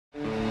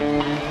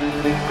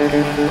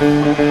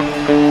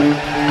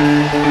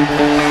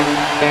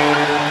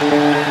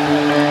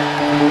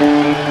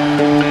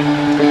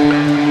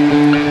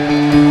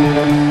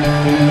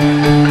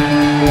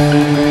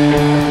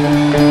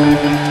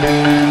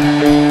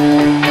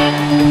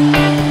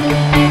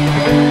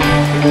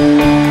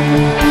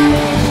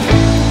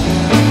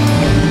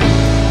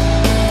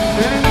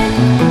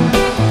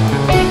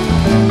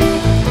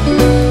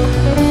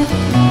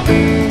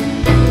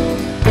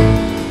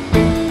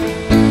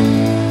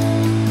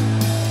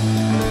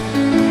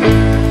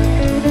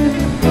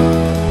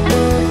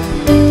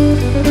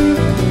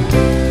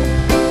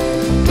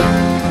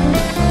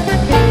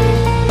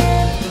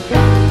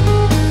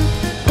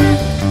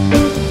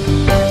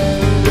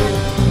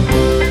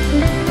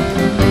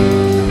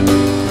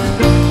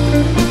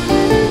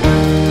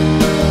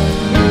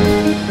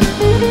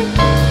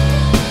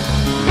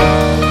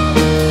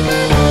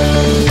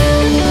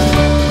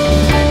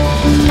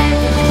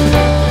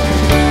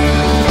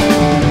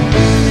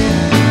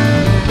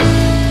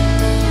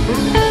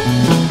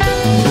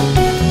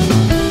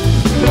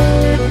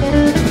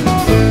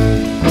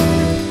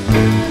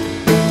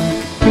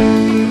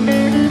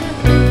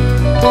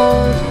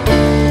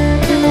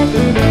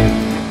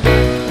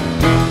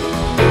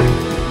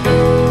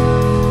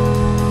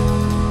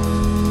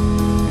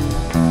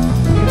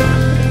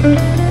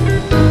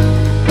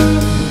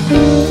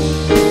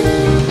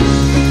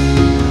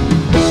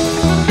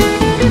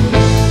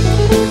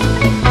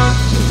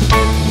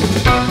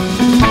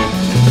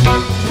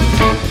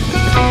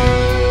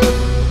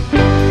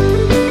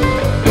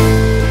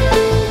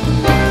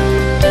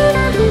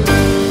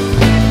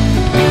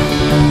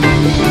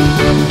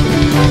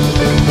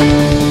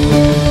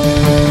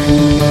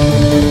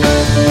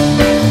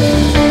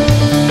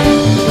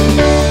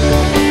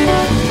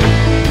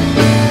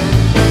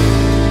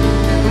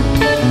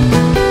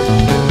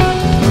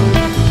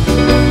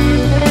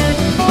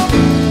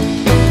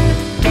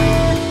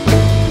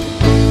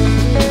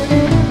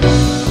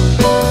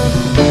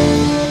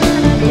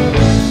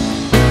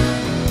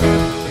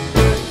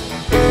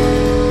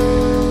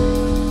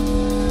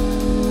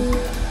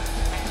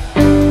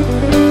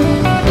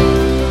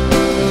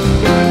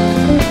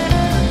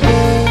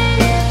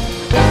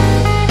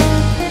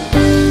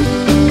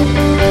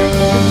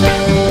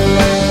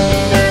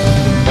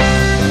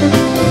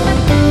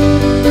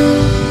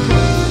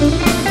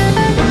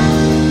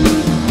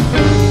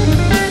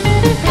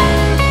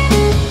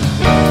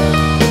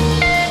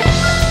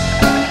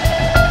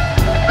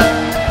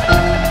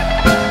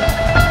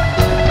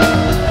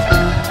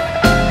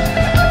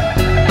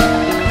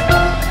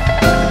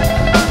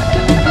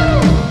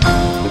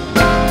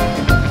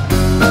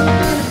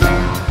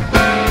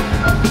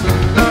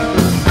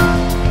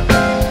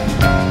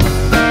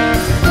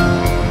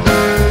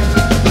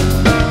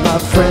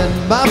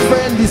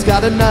he's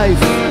got a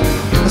knife,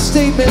 a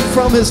statement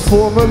from his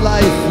former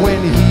life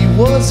when he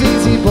was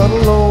easy but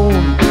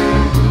alone.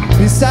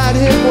 Beside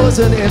him was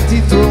an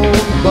empty throne,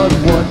 but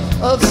one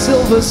of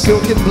silver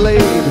silken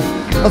blade.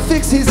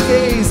 Affix his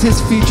gaze,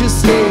 his features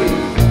stay.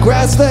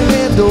 Grasps the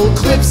handle,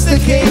 clips the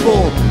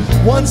cable.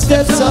 One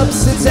steps up,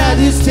 sits at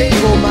his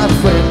table. My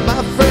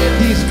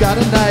friend, he's got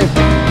a knife.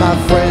 My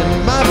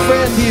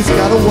friend, he's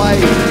got a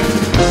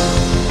wife.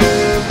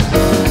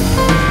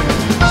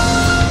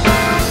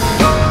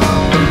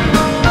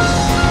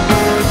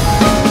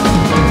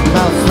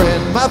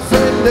 My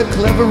friend, a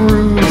clever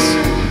ruse.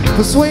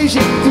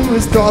 Persuasion through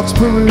his thoughts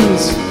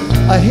peruse.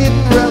 A hidden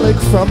relic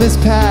from his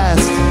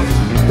past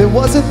that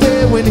wasn't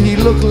there when he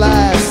looked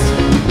last.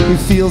 He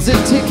feels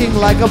it ticking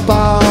like a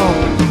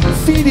bomb,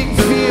 feeding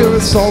fear,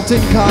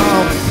 assaulting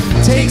calm.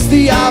 Takes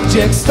the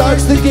object,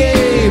 starts the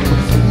game,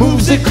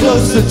 moves it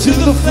closer to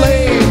the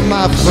flame.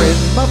 My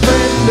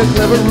friend, a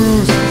clever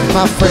ruse.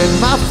 My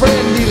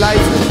friend, he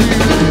lights the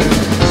fuse.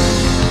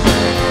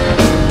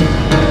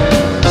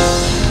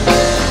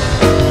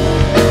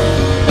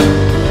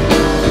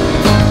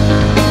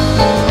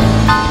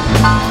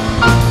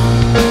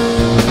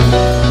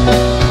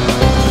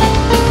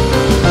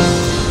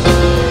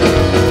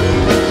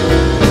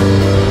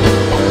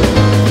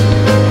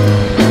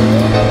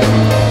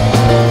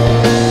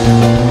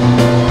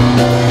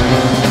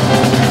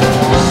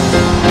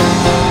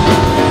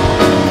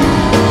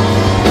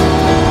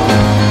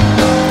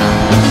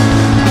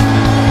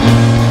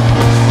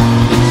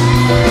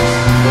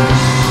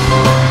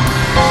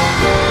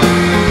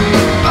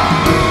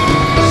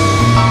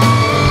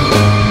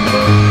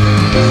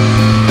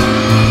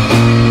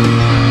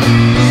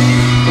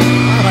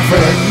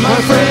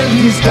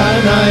 He's got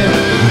a knife.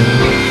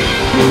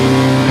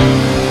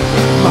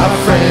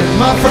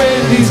 My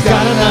friend, he's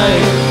got a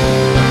knife.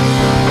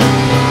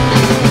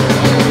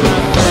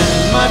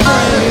 My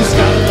friend, he's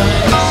got a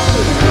knife.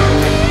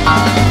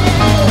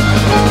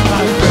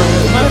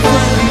 My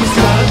friend, he's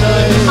got a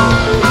knife.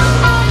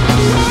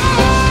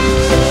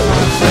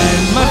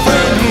 My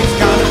friend, he's got a knife. My friend, he's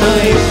got a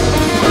knife.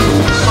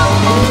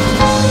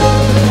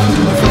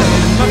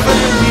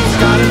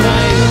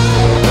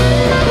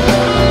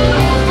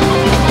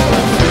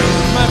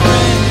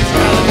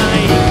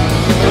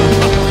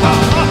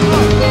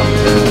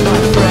 My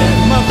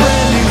friend,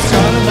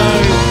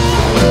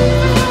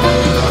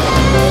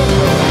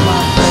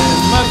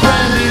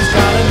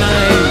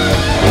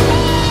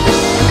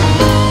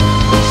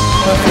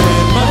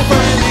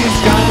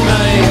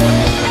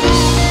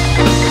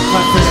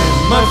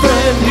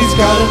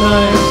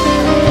 knife.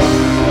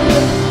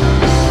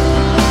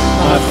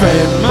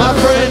 My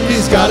friend,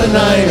 he's got a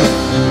knife.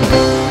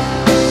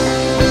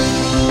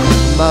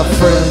 My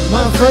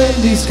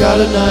friend, he's got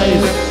a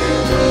knife.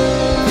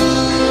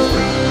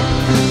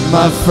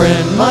 My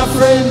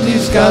friend,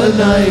 he's got a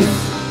knife.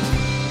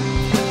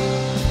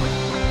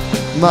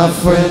 My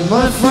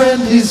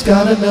friend, he's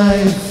got a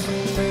knife.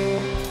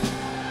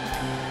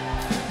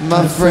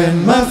 My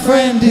friend,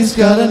 he's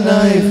got a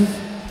knife.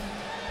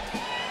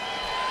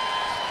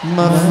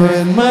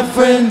 My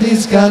friend,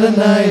 he's got a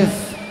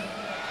knife.